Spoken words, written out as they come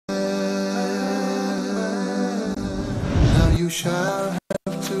you shall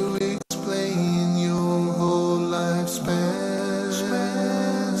have to explain your whole lifespan.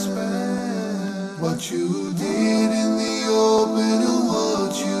 What you did in the open and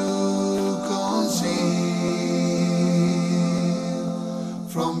what you concealed.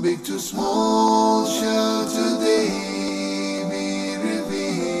 From big to small shall today be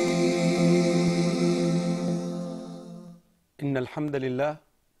revealed. إن الحمد لله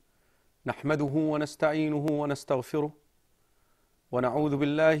نحمده ونستعينه ونستغفره ونعوذ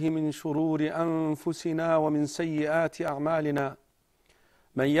بالله من شرور أنفسنا ومن سيئات أعمالنا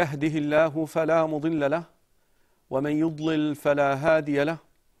من يهده الله فلا مضل له ومن يضلل فلا هادي له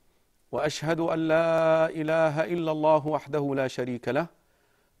وأشهد أن لا إله إلا الله وحده لا شريك له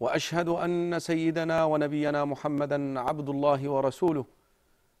وأشهد أن سيدنا ونبينا محمدا عبد الله ورسوله.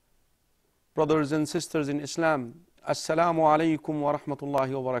 Brothers and sisters in Islam, Assalamu alaikum wa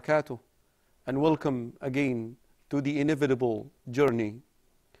rahmatullahi wa barakatuh, and welcome again to the inevitable journey.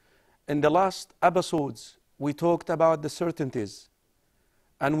 In the last episodes, we talked about the certainties,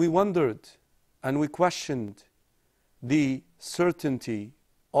 and we wondered and we questioned the certainty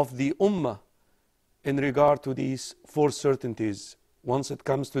of the Ummah in regard to these four certainties. Once it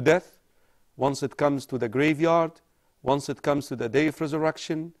comes to death, once it comes to the graveyard, once it comes to the day of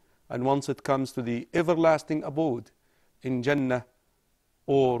resurrection, and once it comes to the everlasting abode in Jannah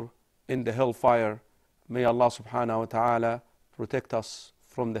or in the hellfire. May Allah subhanahu wa ta'ala protect us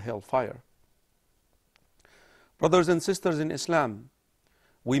from the hellfire. Brothers and sisters in Islam,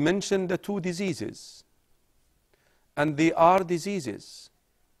 we mentioned the two diseases, and they are diseases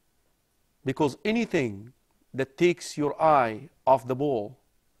because anything that takes your eye off the ball,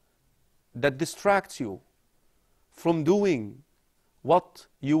 that distracts you from doing what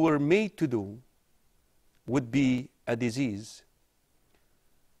you were made to do, would be a disease.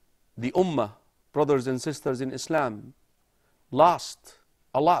 The Ummah, brothers and sisters in Islam, lost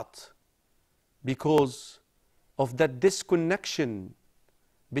a lot because of that disconnection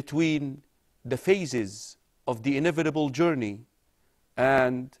between the phases of the inevitable journey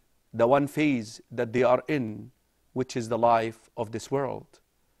and the one phase that they are in, which is the life of this world.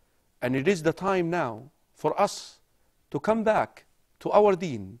 And it is the time now for us to come back to our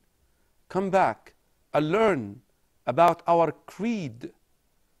deen, come back and learn about our creed.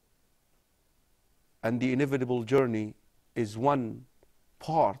 And the inevitable journey is one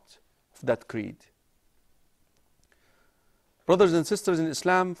part of that creed. Brothers and sisters in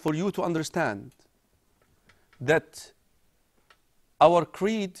Islam, for you to understand that our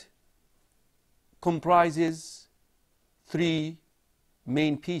creed comprises three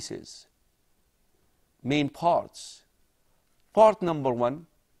main pieces, main parts. Part number one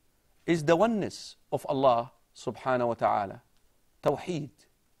is the oneness of Allah subhanahu wa ta'ala, Tawheed.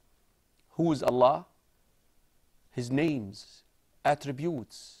 Who is Allah? His names,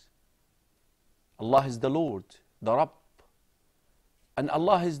 attributes. Allah is the Lord, the Rabb. And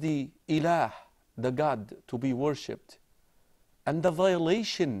Allah is the Ilah, the God to be worshipped. And the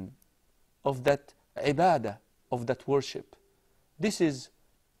violation of that ibadah, of that worship. This is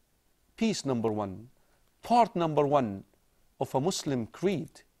piece number one, part number one of a Muslim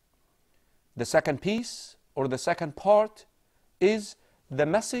creed. The second piece, or the second part, is the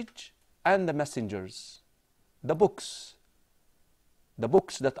message and the messengers. The books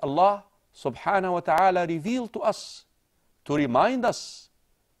that Allah subhanahu wa ta'ala revealed to us to remind us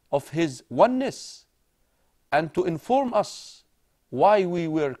of His oneness and to inform us why we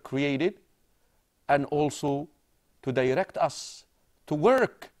were created, and also to direct us to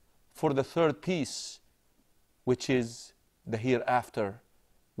work for the third piece, which is the hereafter,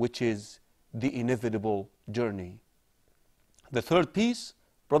 which is the inevitable journey. The third piece,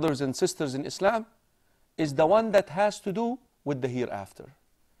 brothers and sisters in Islam, is the one that has to do with the hereafter.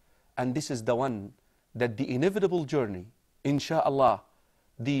 And this is the one that the inevitable journey, insha'Allah,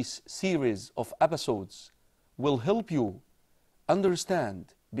 these series of episodes will help you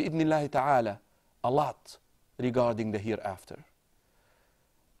understand, bi'idhnillahi ta'ala, a lot regarding the hereafter.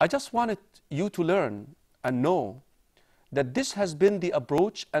 I just wanted you to learn and know that this has been the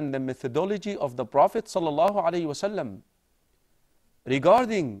approach and the methodology of the Prophet sallallahu alaihi wasallam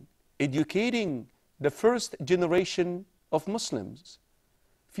regarding educating the first generation of Muslims.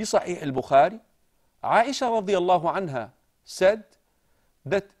 في صحيح البخاري, Aisha radiallahu anha said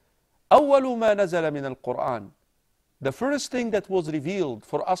that أول ما نزل من القرآن, the first thing that was revealed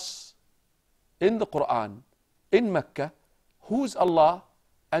for us in the Quran, in Mecca, who's Allah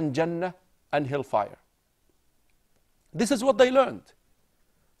and Jannah and hellfire. This is what they learned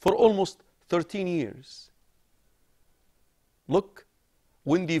for almost 13 years. Look,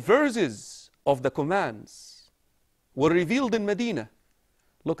 when the verses of the commands were revealed in Medina.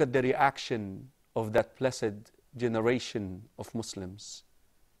 Look at the reaction of that blessed generation of Muslims.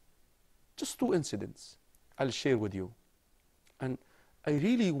 Just two incidents I'll share with you. And I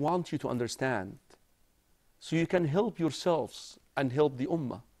really want you to understand so you can help yourselves and help the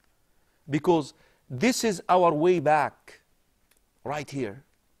Ummah. Because this is our way back right here.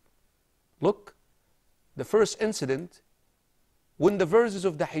 Look, the first incident when the verses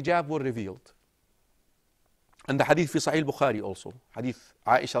of the hijab were revealed. And the hadith fi Sahih Bukhari also. Hadith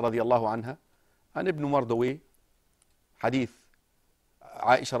Aisha radiallahu anha and Ibn Mardaway. Hadith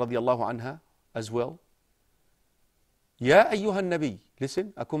Aisha radiallahu anha as well. Ya ayyuhan nabi,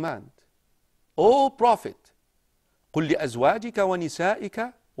 listen, a command. O Prophet, قل لأزواجك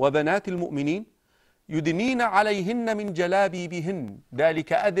ونسائك وبنات المؤمنين يدنين عليهن من جلابيبهن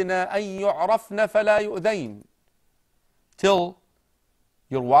ذلك أدنى أن يعرفن فلا يؤذين. Tell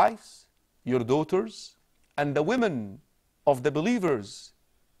your wives, your daughters, and the women of the believers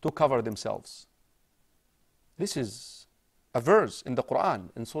to cover themselves. This is a verse in the Quran,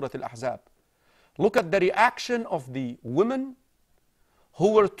 in Surah Al-Ahzab. Look at the reaction of the women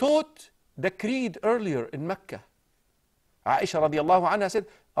who were taught the creed earlier in Mecca. Aisha radiallahu anha said,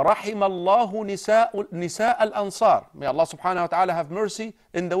 رحم الله نساء الأنصار. May Allah subhanahu wa ta'ala have mercy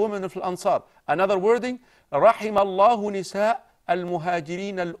in the women of Al-Ansar. Another wording, رحم الله نساء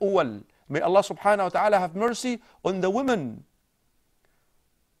المهاجرين الأول. May Allah subhanahu wa ta'ala have mercy on the women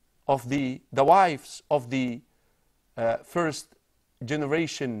of the wives of the first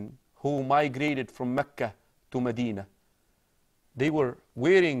generation who migrated from Mecca to Medina. They were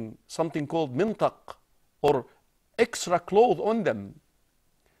wearing something called mintaq, or extra clothes on them.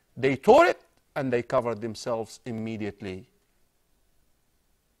 They tore it and they covered themselves immediately.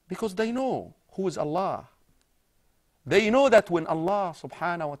 Because they know who is Allah. They know that when Allah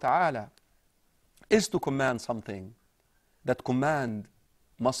subhanahu wa ta'ala is to command something, that command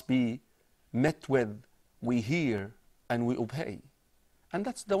must be met with, we hear and we obey. And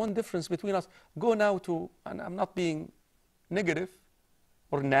that's the one difference between us. Go now to, and I'm not being negative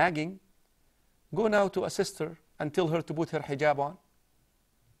or nagging, go now to a sister and tell her to put her hijab on.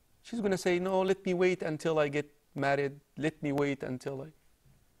 She's going to say, no, let me wait until I get married. Let me wait until I...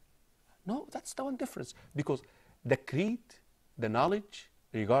 No, that's the one difference. Because the creed, the knowledge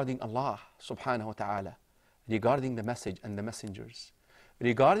regarding Allah subhanahu wa ta'ala, regarding the message and the messengers,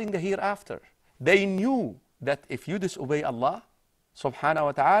 regarding the hereafter, they knew that if you disobey Allah subhanahu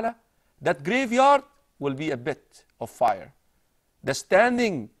wa ta'ala, that graveyard will be a bit of fire. The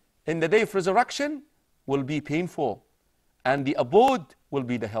standing in the day of resurrection will be painful, and the abode will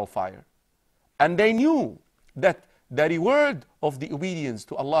be the hellfire. And they knew that the reward of the obedience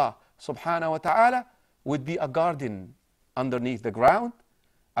to Allah subhanahu wa ta'ala would be a garden underneath the ground,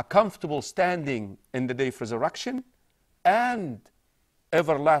 a comfortable standing in the day of resurrection, and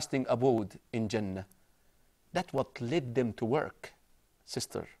everlasting abode in Jannah. That's what led them to work,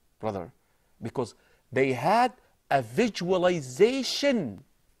 sister, brother, because they had a visualization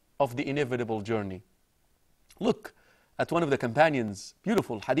of the inevitable journey. Look at one of the companions,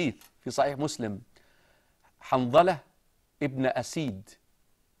 beautiful hadith, في صحيح Muslim, حنظلة ابن أسيد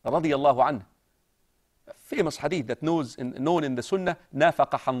رضي الله عنه. Famous hadith that known in the Sunnah,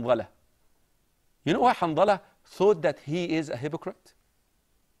 نافق حنظلة. You know why Hanzala thought that he is a hypocrite?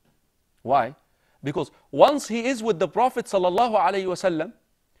 Why? Because once he is with the Prophet sallallahu alaihi wasallam,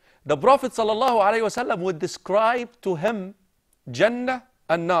 the Prophet sallallahu alaihi wasallam would describe to him Jannah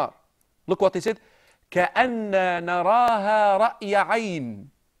and Nar. Look what he said. كأننا نراها رأي عين.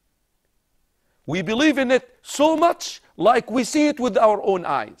 We believe in it so much like we see it with our own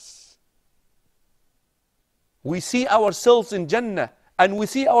eyes. We see ourselves in Jannah and we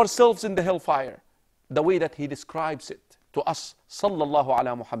see ourselves in the hellfire. The way that he describes it to us, sallallahu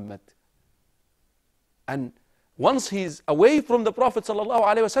ala Muhammad. And once he's away from the Prophet sallallahu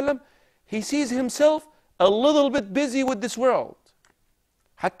alaihi wasallam, he sees himself a little bit busy with this world.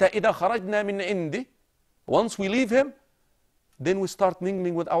 حتى إذا خرجنا من عنده. Once we leave him, then we start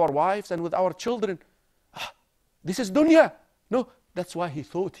mingling with our wives and with our children. This is dunya. No, that's why he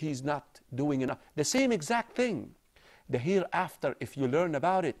thought he's not doing enough. The same exact thing. The hereafter, if you learn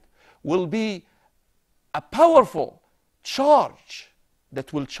about it, will be a powerful charge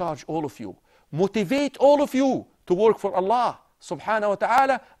that will charge all of you, motivate all of you to work for Allah subhanahu wa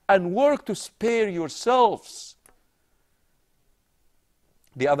ta'ala and work to spare yourselves.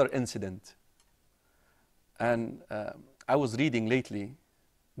 The other incident, and I was reading lately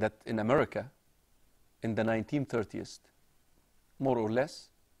that in America, in the 1930s, more or less,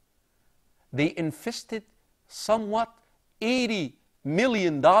 they invested somewhat $80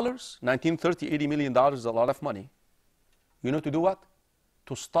 million. 1930, $80 million is a lot of money. You know to do what?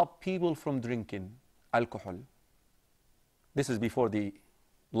 To stop people from drinking alcohol. This is before the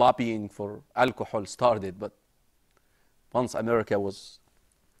lobbying for alcohol started, but once America was...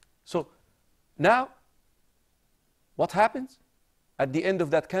 So now, what happens? At the end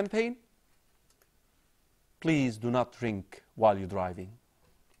of that campaign, please do not drink while you're driving.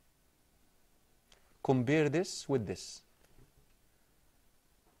 Compare this with this.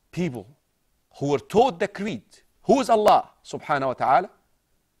 People who were taught the creed, who is Allah subhanahu wa ta'ala,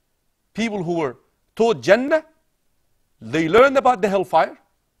 people who were taught Jannah, they learned about the hellfire,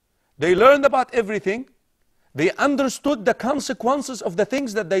 they learned about everything, they understood the consequences of the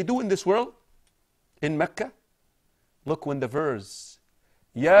things that they do in this world, in Mecca. Look when the verse,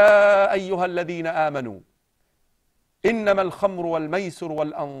 يا أيها الذين آمنوا إنما الخمر والميسر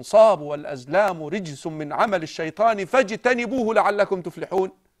والأنصاب والأزلام رجس من عمل الشيطان فاجتنبوه لعلكم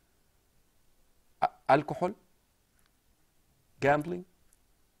تفلحون. Alcohol, gambling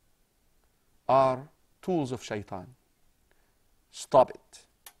are tools of shaitan. Stop it.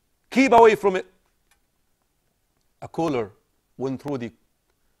 Keep away from it. A caller went through the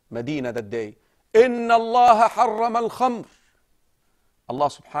Medina that day. إن الله حرم الخمر. Allah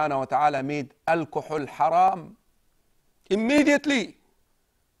subhanahu wa ta'ala made alcohol haram. Immediately,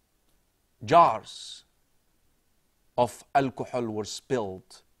 jars of alcohol were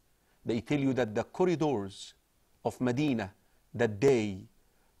spilled. They tell you that the corridors of Medina that day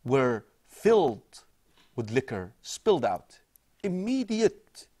were filled with liquor, spilled out.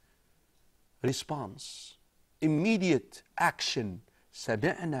 Immediate response, immediate action.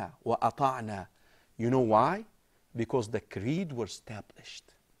 سمعنا وأطعنا. You know why? Because the creed was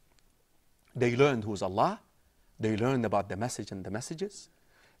established. They learned who's Allah. They learned about the message and the messages.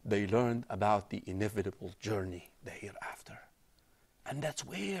 They learned about the inevitable journey, the hereafter. And that's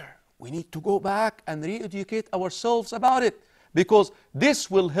where we need to go back and re-educate ourselves about it, because this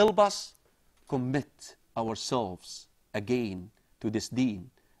will help us commit ourselves again to this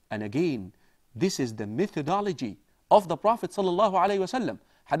deen. And again, this is the methodology of the Prophet sallallahu alayhi wa sallam.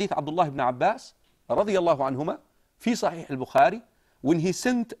 Hadith Abdullah ibn Abbas radiyallahu anhuma fi Sahih al-Bukhari, when he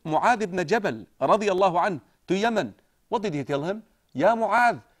sent Mu'adh ibn Jabal radiyallahu anhu to Yemen, what did he tell him? Ya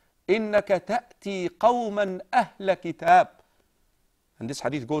Mu'adh, innaka ta'ti qawman ahla kitab. And this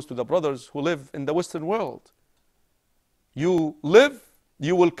hadith goes to the brothers who live in the Western world. You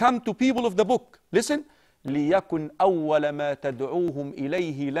will come to people of the book. Listen. لِيَكُنْ أَوَّلَ مَا تَدْعُوهُمْ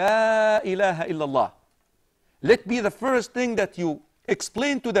إِلَيْهِ لَا إِلَهَ إِلَّا اللَّهِ. Let be the first thing that you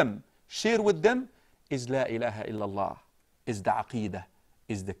explain to them, share with them, is La ilaha illallah, is the aqidah,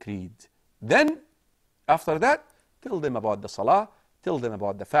 is the creed. Then, after that, tell them about the salah, tell them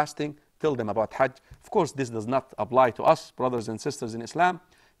about the fasting, tell them about Hajj. Of course, this does not apply to us, brothers and sisters in Islam.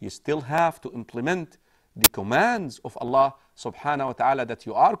 You still have to implement the commands of Allah subhanahu wa ta'ala that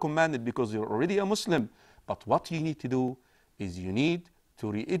you are commanded because you're already a Muslim. But what you need to do is you need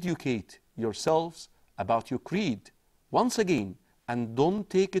to re-educate yourselves about your creed once again, and don't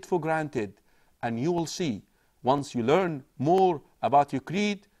take it for granted. And you will see, once you learn more about your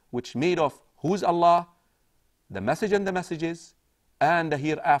creed, which made of who's Allah, the message and the messages, and the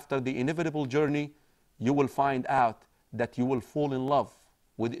hereafter, the inevitable journey, you will find out that you will fall in love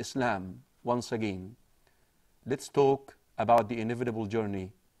with Islam once again. Let's talk about the inevitable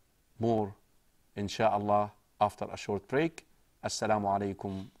journey more, insha'Allah, after a short break. Assalamu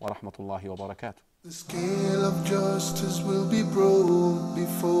alaikum wa rahmatullahi wa barakatuh. The scale of justice will be broke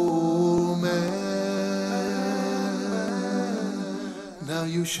before man. Now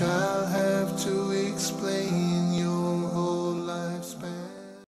you shall have to explain your whole lifespan.